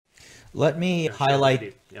Let me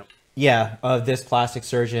highlight, Yep. yeah, this plastic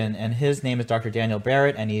surgeon, and his name is Dr. Daniel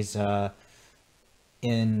Barrett, and he's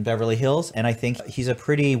in Beverly Hills, and I think he's a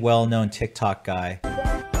pretty well-known TikTok guy.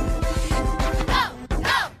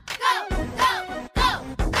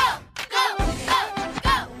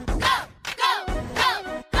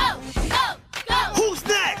 Who's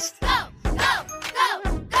next?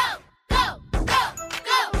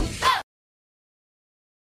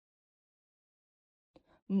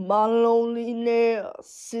 My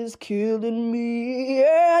loneliness is killing me,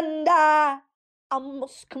 and I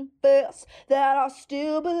must confess that I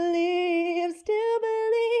still believe.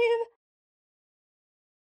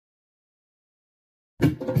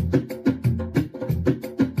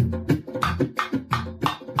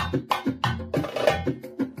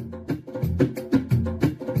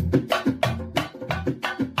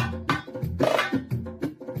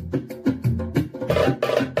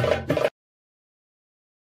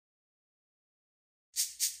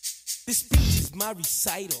 This speech is my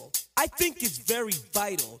recital. I think it's very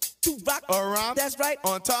vital to rock around. That's right.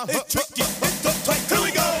 On time. It's tricky. It's the fight. Here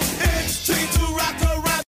we go. It's tricky to rock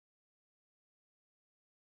around.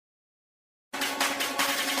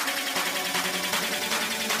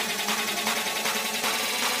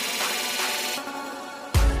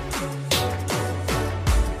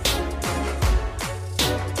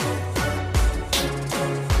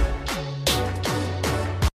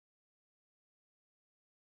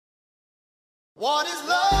 What is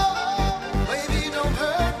love? Baby, don't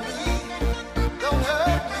hurt me. Don't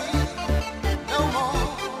hurt me no more.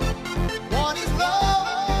 What is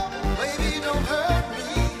love? Baby, don't hurt me.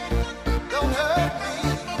 Don't hurt me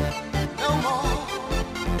no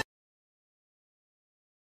more.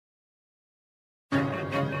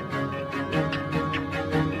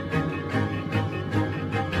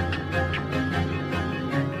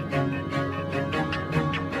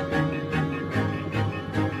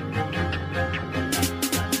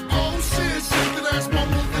 Oh shit, shake that ass, one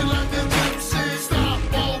more thing like that gypsy. Stop,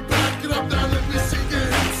 oh, back it up now, let me see your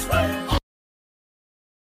hips.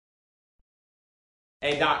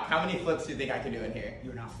 Hey Doc, how many flips do you think I can do in here?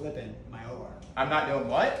 You're not flipping my OR. I'm not doing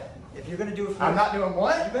what? If you're gonna do a flip, I'm not doing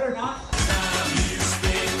what? you better not.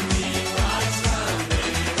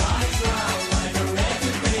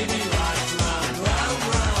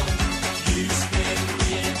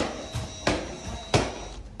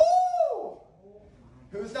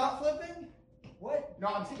 Who's not flipping? What? No,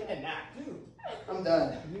 I'm taking a nap. Dude, I'm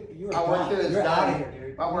done. you're My work done. here is You're out of done. here,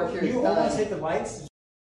 dude. My work here is You done. almost hit the lights.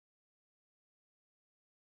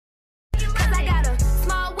 I got a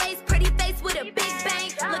small waist, pretty face with a big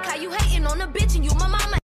bang. Look how you hating on a bitch and you my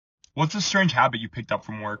mama. What's a strange habit you picked up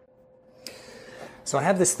from work? So I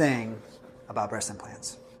have this thing about breast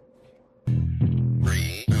implants.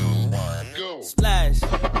 3, 2, 1, go. Splash.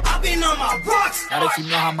 I've been on my rocks. Now that you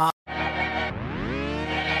know how my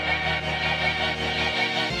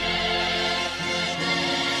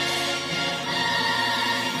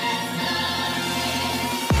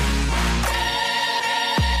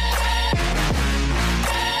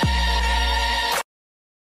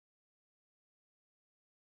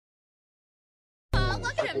Oh,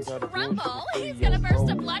 look at him tremble. He's gonna burst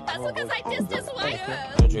a blood vessel because I dissed his wife.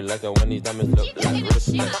 Don't you like it when these diamonds look You can get a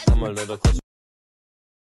shot. I'm a little closer.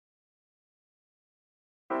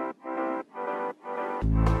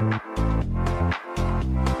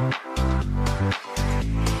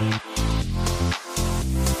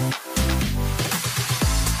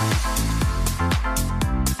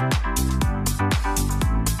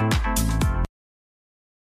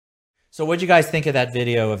 So what'd you guys think of that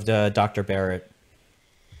video of the Dr. Barrett?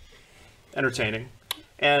 Entertaining.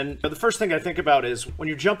 And the first thing I think about is when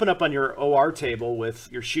you're jumping up on your OR table with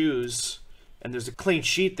your shoes and there's a clean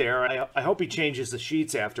sheet there, I hope he changes the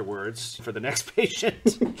sheets afterwards for the next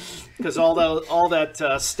patient, because all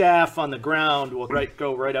that staff on the ground will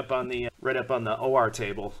go right up on the OR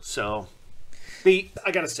table. So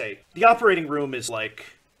I gotta say, the operating room is like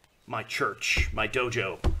my church, my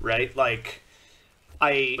dojo, right? Like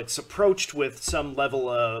it's approached with some level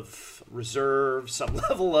of reserve, some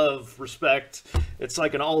level of respect. It's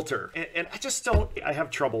like an altar. And I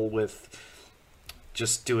have trouble with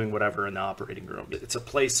just doing whatever in the operating room. It's a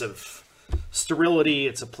place of sterility.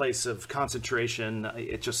 It's a place of concentration.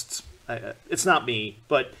 It's not me,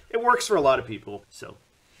 but it works for a lot of people. So.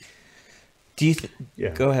 Do you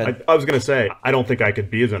Go ahead. I was going to say, I don't think I could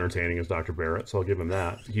be as entertaining as Dr. Barrett, so I'll give him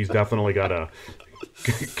that. He's definitely got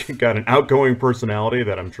got an outgoing personality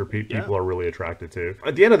that I'm sure people are really attracted to.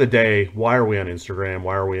 At the end of the day, why are we on Instagram?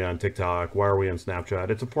 Why are we on TikTok? Why are we on Snapchat?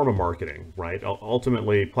 It's a form of marketing, right?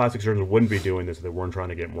 Ultimately, plastic surgeons wouldn't be doing this if they weren't trying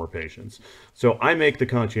to get more patients. So I make the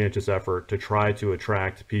conscientious effort to try to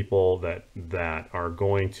attract people that are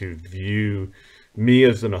going to view me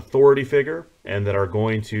as an authority figure and that are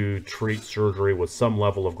going to treat surgery with some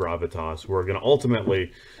level of gravitas, who are going to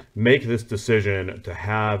ultimately make this decision to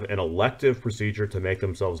have an elective procedure to make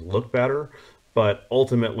themselves look better, but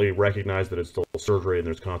ultimately recognize that it's still surgery and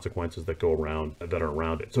there's consequences that go around that are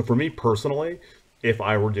around it. So for me personally, if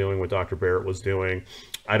I were doing what Dr. Barrett was doing,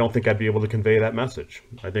 I don't think I'd be able to convey that message.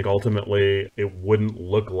 I think ultimately it wouldn't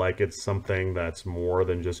look like it's something that's more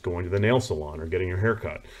than just going to the nail salon or getting your hair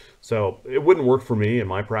cut. So it wouldn't work for me in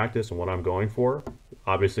my practice and what I'm going for.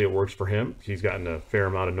 Obviously it works for him. He's gotten a fair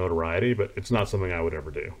amount of notoriety, but it's not something I would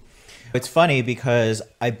ever do. It's funny because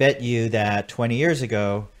I bet you that 20 years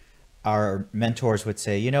ago, our mentors would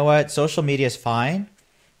say, you know what, social media is fine,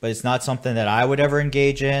 but it's not something that I would ever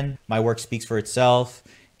engage in. My work speaks for itself,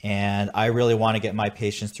 and I really want to get my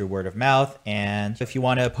patients through word of mouth. And if you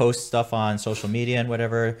want to post stuff on social media and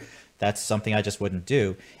whatever, that's something I just wouldn't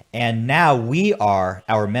do. And now we are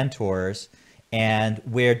our mentors, and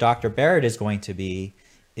where Dr. Barrett is going to be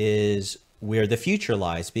is where the future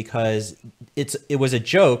lies, because it was a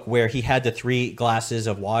joke where he had the 3 glasses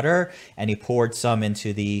of water and he poured some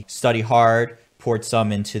into the study hard, poured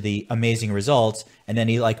some into the amazing results, and then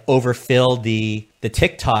he like overfilled the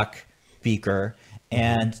TikTok beaker.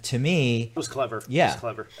 And to me, it was clever. Yeah, it was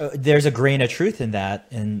clever. There's a grain of truth in that,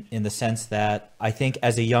 in the sense that I think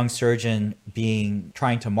as a young surgeon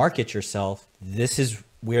trying to market yourself, this is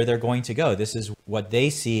where they're going to go. This is what they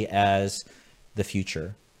see as the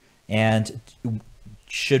future. And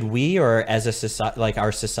should we, or as a society, like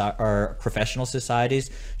our professional societies,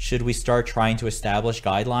 should we start trying to establish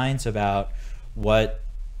guidelines about what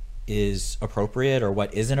is appropriate or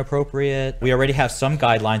what isn't appropriate? We already have some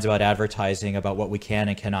guidelines about advertising, about what we can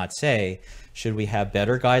and cannot say. Should we have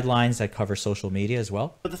better guidelines that cover social media as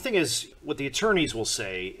well? But the thing is, what the attorneys will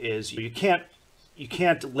say is you can't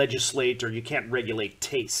legislate or you can't regulate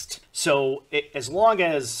taste. So as long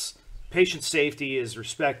as patient safety is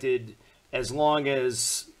respected, as long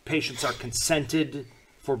as patients are consented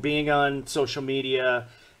for being on social media,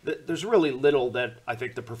 there's really little that I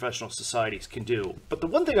think the professional societies can do. But the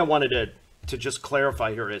one thing I wanted to just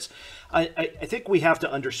clarify here is I think we have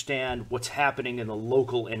to understand what's happening in the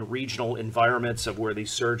local and regional environments of where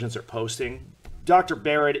these surgeons are posting. Dr.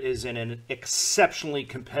 Barrett is in an exceptionally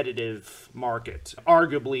competitive market,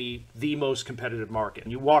 arguably the most competitive market.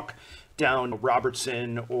 You walk down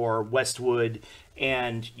Robertson or Westwood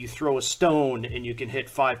and you throw a stone and you can hit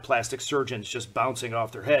 5 plastic surgeons just bouncing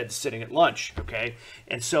off their heads sitting at lunch, okay?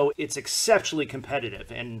 And so it's exceptionally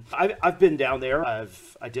competitive. And I've been down there.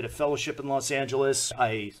 I did a fellowship in Los Angeles.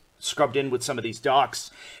 I scrubbed in with some of these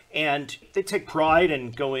docs, and they take pride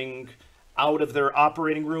in going out of their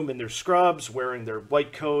operating room in their scrubs, wearing their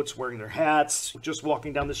white coats, wearing their hats, just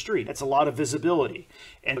walking down the street. It's a lot of visibility.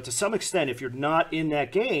 And to some extent, if you're not in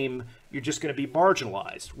that game, you're just going to be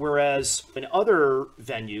marginalized. Whereas in other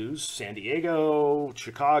venues, San Diego,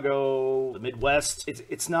 Chicago, the Midwest,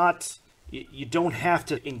 it's not, you don't have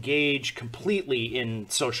to engage completely in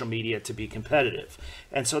social media to be competitive.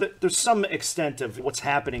 And so there's some extent of what's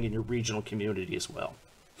happening in your regional community as well.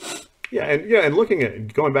 And looking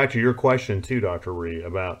at, going back to your question too, Dr. Rhee,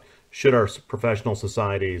 about should our professional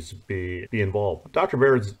societies be involved? Dr.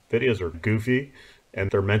 Barrett's videos are goofy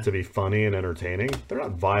and they're meant to be funny and entertaining. They're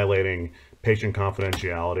not violating patient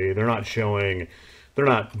confidentiality. They're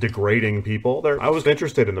not degrading people. I was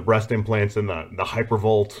interested in the breast implants and the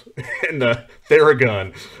Hypervolt and the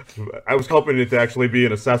Theragun. I was hoping it to actually be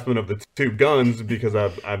an assessment of the 2 guns because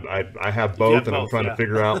I have both and I'm trying to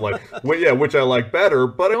figure out which I like better.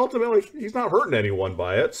 But ultimately, he's not hurting anyone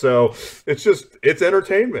by it. So it's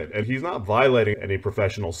entertainment, and he's not violating any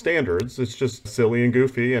professional standards. It's just silly and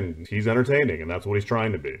goofy, and he's entertaining, and that's what he's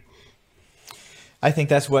trying to be. I think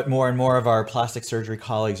that's what more and more of our plastic surgery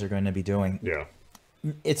colleagues are going to be doing. Yeah.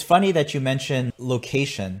 It's funny that you mentioned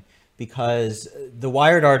location, because the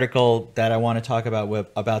Wired article that I want to talk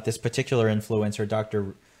about this particular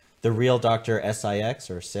influencer, the real Dr. SIX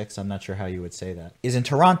or 6, I'm not sure how you would say that, is in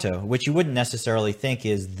Toronto, which you wouldn't necessarily think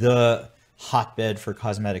is the hotbed for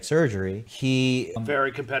cosmetic surgery.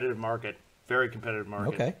 Very competitive market. Very competitive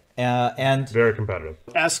market. Okay. And very competitive.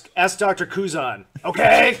 Ask Dr. Kuzan.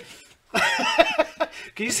 Okay.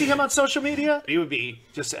 Can you see him on social media? He would be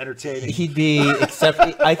just entertaining.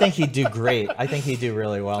 I think he'd do great. I think he'd do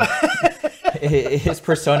really well. his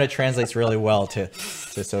persona translates really well to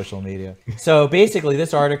social media. So basically,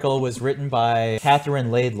 this article was written by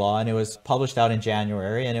Catherine Laidlaw, and it was published out in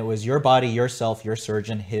January, and it was Your Body, Yourself, Your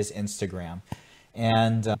Surgeon, His Instagram.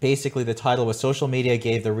 And basically, the title was Social Media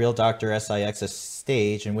Gave the Real Dr. SIX a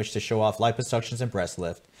Stage in Which to Show Off Liposuctions and Breast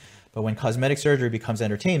Lift. But when cosmetic surgery becomes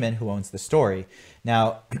entertainment, who owns the story?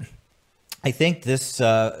 Now, I think this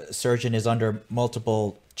surgeon is under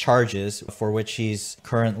multiple charges for which he's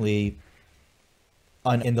currently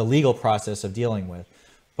in the legal process of dealing with.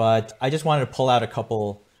 But I just wanted to pull out a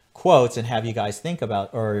couple quotes and have you guys think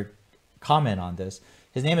about or comment on this.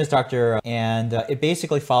 His name is Dr. And it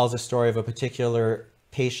basically follows the story of a particular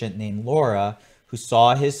patient named Laura who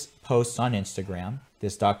saw his posts on Instagram.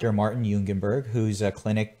 This Dr. Martin Jungenberg, who's a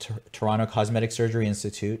clinic, Toronto Cosmetic Surgery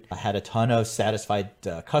Institute, had a ton of satisfied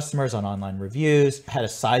customers on online reviews, had a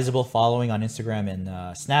sizable following on Instagram and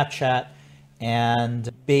Snapchat, and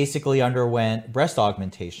basically underwent breast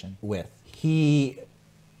augmentation with. He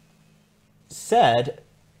said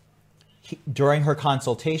during her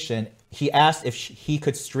consultation, he asked if he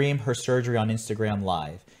could stream her surgery on Instagram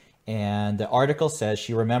Live. And the article says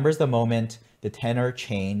she remembers the moment the tenor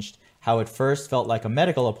changed, how it first felt like a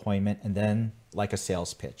medical appointment and then like a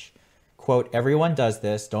sales pitch. Quote, everyone does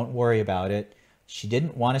this, don't worry about it. She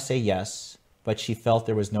didn't want to say yes, but she felt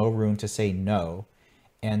there was no room to say no.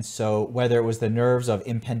 And so whether it was the nerves of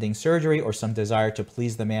impending surgery or some desire to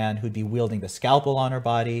please the man who'd be wielding the scalpel on her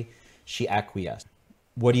body, she acquiesced.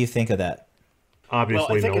 What do you think of that?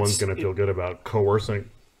 Obviously, no one's going to feel good about coercing.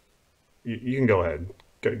 You can go ahead.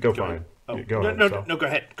 Go fine. Go ahead. No, go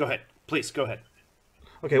ahead. Go ahead. Please, go ahead.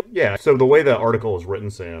 Okay, yeah. So the way the article is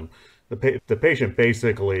written, Sam, the patient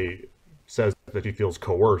basically says that she feels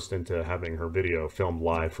coerced into having her video filmed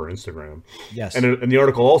live for Instagram. Yes. And the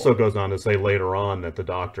article also goes on to say later on that the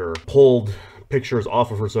doctor pulled pictures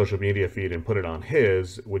off of her social media feed and put it on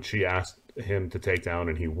his, which she asked him to take down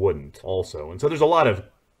and he wouldn't also. And so there's a lot of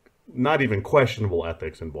not even questionable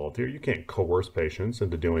ethics involved here. You can't coerce patients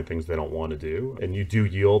into doing things they don't want to do. And you do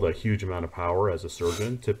yield a huge amount of power as a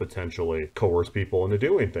surgeon to potentially coerce people into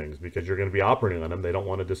doing things because you're going to be operating on them. They don't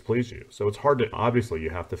want to displease you. So it's hard to, obviously,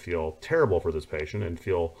 you have to feel terrible for this patient and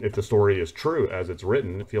feel, if the story is true as it's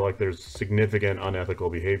written, feel like there's significant unethical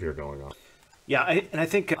behavior going on. Yeah, I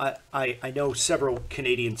think I know several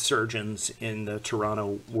Canadian surgeons in the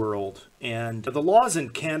Toronto world, and the laws in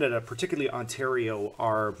Canada, particularly Ontario,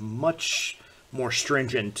 are much more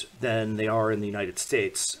stringent than they are in the United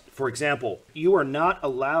States. For example, you are not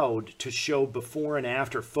allowed to show before and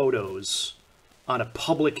after photos on a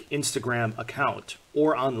public Instagram account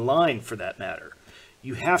or online for that matter.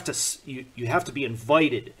 You have to be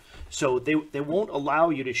invited. So they won't allow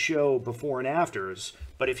you to show before and afters.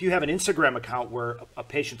 But if you have an Instagram account where a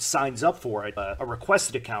patient signs up for it, a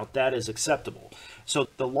requested account, that is acceptable. So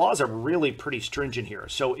the laws are really pretty stringent here.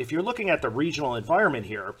 So if you're looking at the regional environment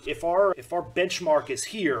here, if our benchmark is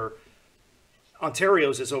here,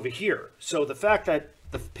 Ontario's is over here. So the fact that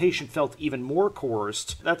the patient felt even more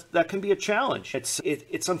coerced, that can be a challenge.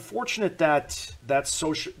 It's unfortunate that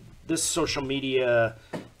this social media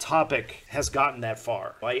topic has gotten that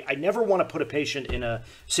far. I never want to put a patient in a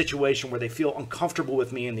situation where they feel uncomfortable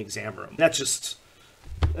with me in the exam room. That's just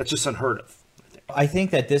unheard of. I think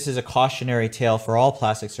that this is a cautionary tale for all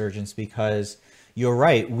plastic surgeons because you're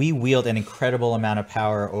right, we wield an incredible amount of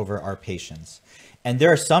power over our patients. And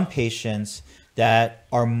there are some patients that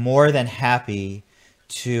are more than happy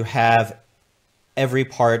to have every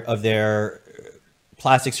part of their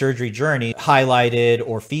plastic surgery journey highlighted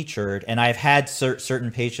or featured. And I've had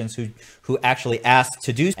certain patients who actually asked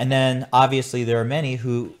to do, and then obviously there are many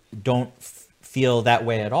who don't feel that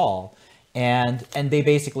way at all. And they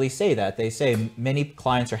basically say that. They say many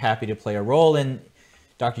clients are happy to play a role in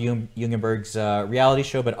Dr. Jungenberg's reality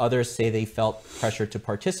show, but others say they felt pressured to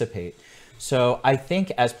participate. So I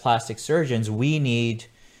think as plastic surgeons, we need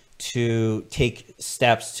to take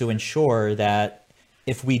steps to ensure that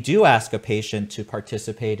if we do ask a patient to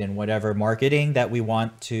participate in whatever marketing that we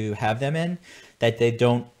want to have them in, that they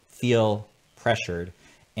don't feel pressured.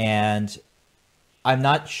 And I'm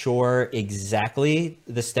not sure exactly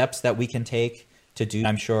the steps that we can take to do.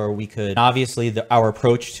 I'm sure we could. Obviously, our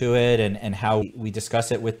approach to it and how we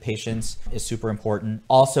discuss it with patients is super important.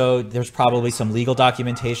 Also, there's probably some legal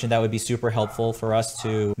documentation that would be super helpful for us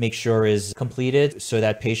to make sure is completed so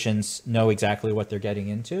that patients know exactly what they're getting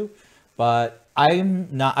into. But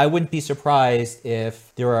I wouldn't be surprised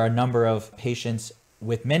if there are a number of patients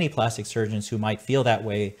with many plastic surgeons who might feel that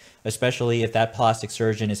way, especially if that plastic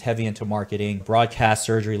surgeon is heavy into marketing, broadcast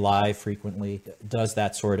surgery live frequently, does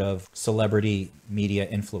that sort of celebrity media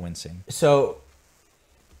influencing. So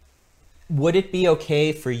Would it be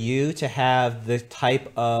okay for you to have the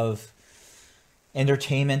type of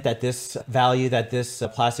entertainment that this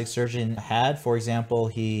plastic surgeon had? For example,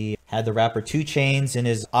 he had the rapper 2 Chainz in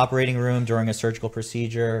his operating room during a surgical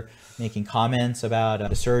procedure, making comments about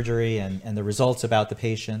the surgery and the results about the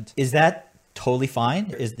patient. Is that totally fine?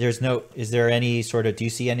 Do you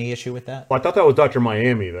see any issue with that? Well, I thought that was Dr.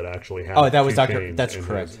 Miami that actually had. Oh, that was 2 Dr. Chainz That's in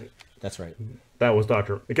correct. his- That's right. That was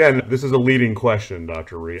Dr. Again, this is a leading question,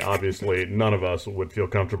 Dr. Ree. Obviously, none of us would feel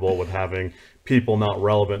comfortable with having people not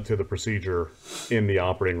relevant to the procedure in the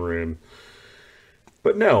operating room.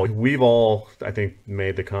 But no, we've all, I think,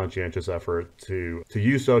 made the conscientious effort to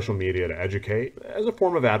use social media to educate as a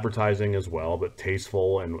form of advertising as well, but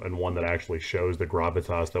tasteful and one that actually shows the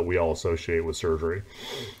gravitas that we all associate with surgery.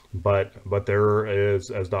 But there is,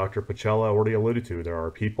 as Dr. Pacella already alluded to, there are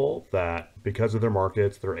people that, because of their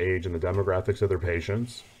markets, their age, and the demographics of their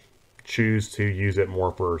patients, choose to use it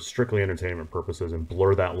more for strictly entertainment purposes and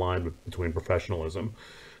blur that line between professionalism.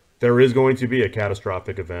 There is going to be a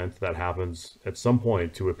catastrophic event that happens at some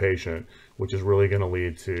point to a patient, which is really going to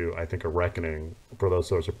lead to, I think, a reckoning for those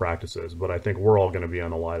sorts of practices. But I think we're all going to be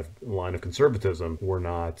on a line of conservatism. We're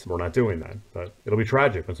not doing that. But it'll be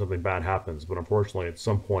tragic when something bad happens. But unfortunately, at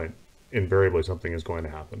some point, invariably something is going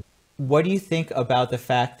to happen. What do you think about the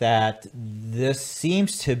fact that this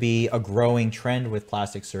seems to be a growing trend with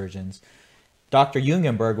plastic surgeons? Dr.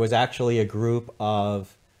 Jungenberg was actually a group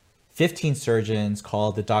of 15 surgeons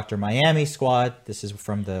called the Dr. Miami Squad. This is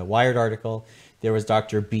from the Wired article. There was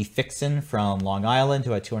Dr. B. Fixon from Long Island,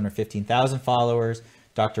 who had 215,000 followers.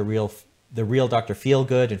 The Real Dr.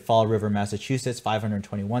 Feelgood in Fall River, Massachusetts,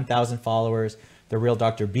 521,000 followers. The Real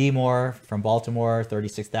Dr. B. Moore from Baltimore,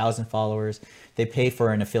 36,000 followers. They pay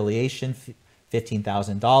for an affiliation,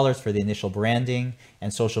 $15,000 for the initial branding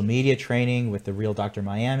and social media training with the Real Dr.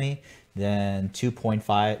 Miami. Then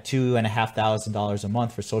 $2,500 a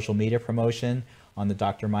month for social media promotion on the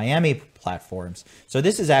Dr. Miami platforms. So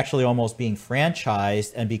this is actually almost being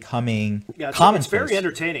franchised and becoming commonplace. It's very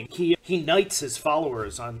entertaining. He knights his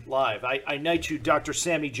followers on live. I knight you, Dr.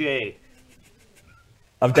 Sammy J.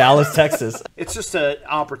 Of Dallas, Texas. It's just an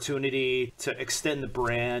opportunity to extend the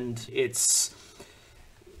brand.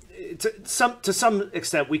 To some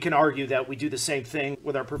extent, we can argue that we do the same thing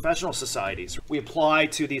with our professional societies. We apply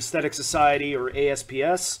to the Aesthetic Society or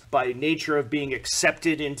ASPS by nature of being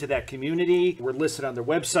accepted into that community. We're listed on their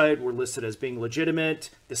website. We're listed as being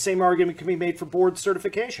legitimate. The same argument can be made for board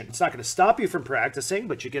certification. It's not going to stop you from practicing,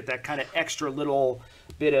 but you get that kind of extra little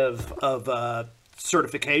bit of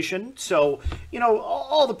certification. So,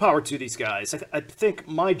 all the power to these guys. I think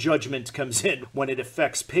my judgment comes in when it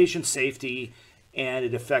affects patient safety and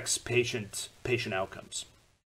it affects patient outcomes.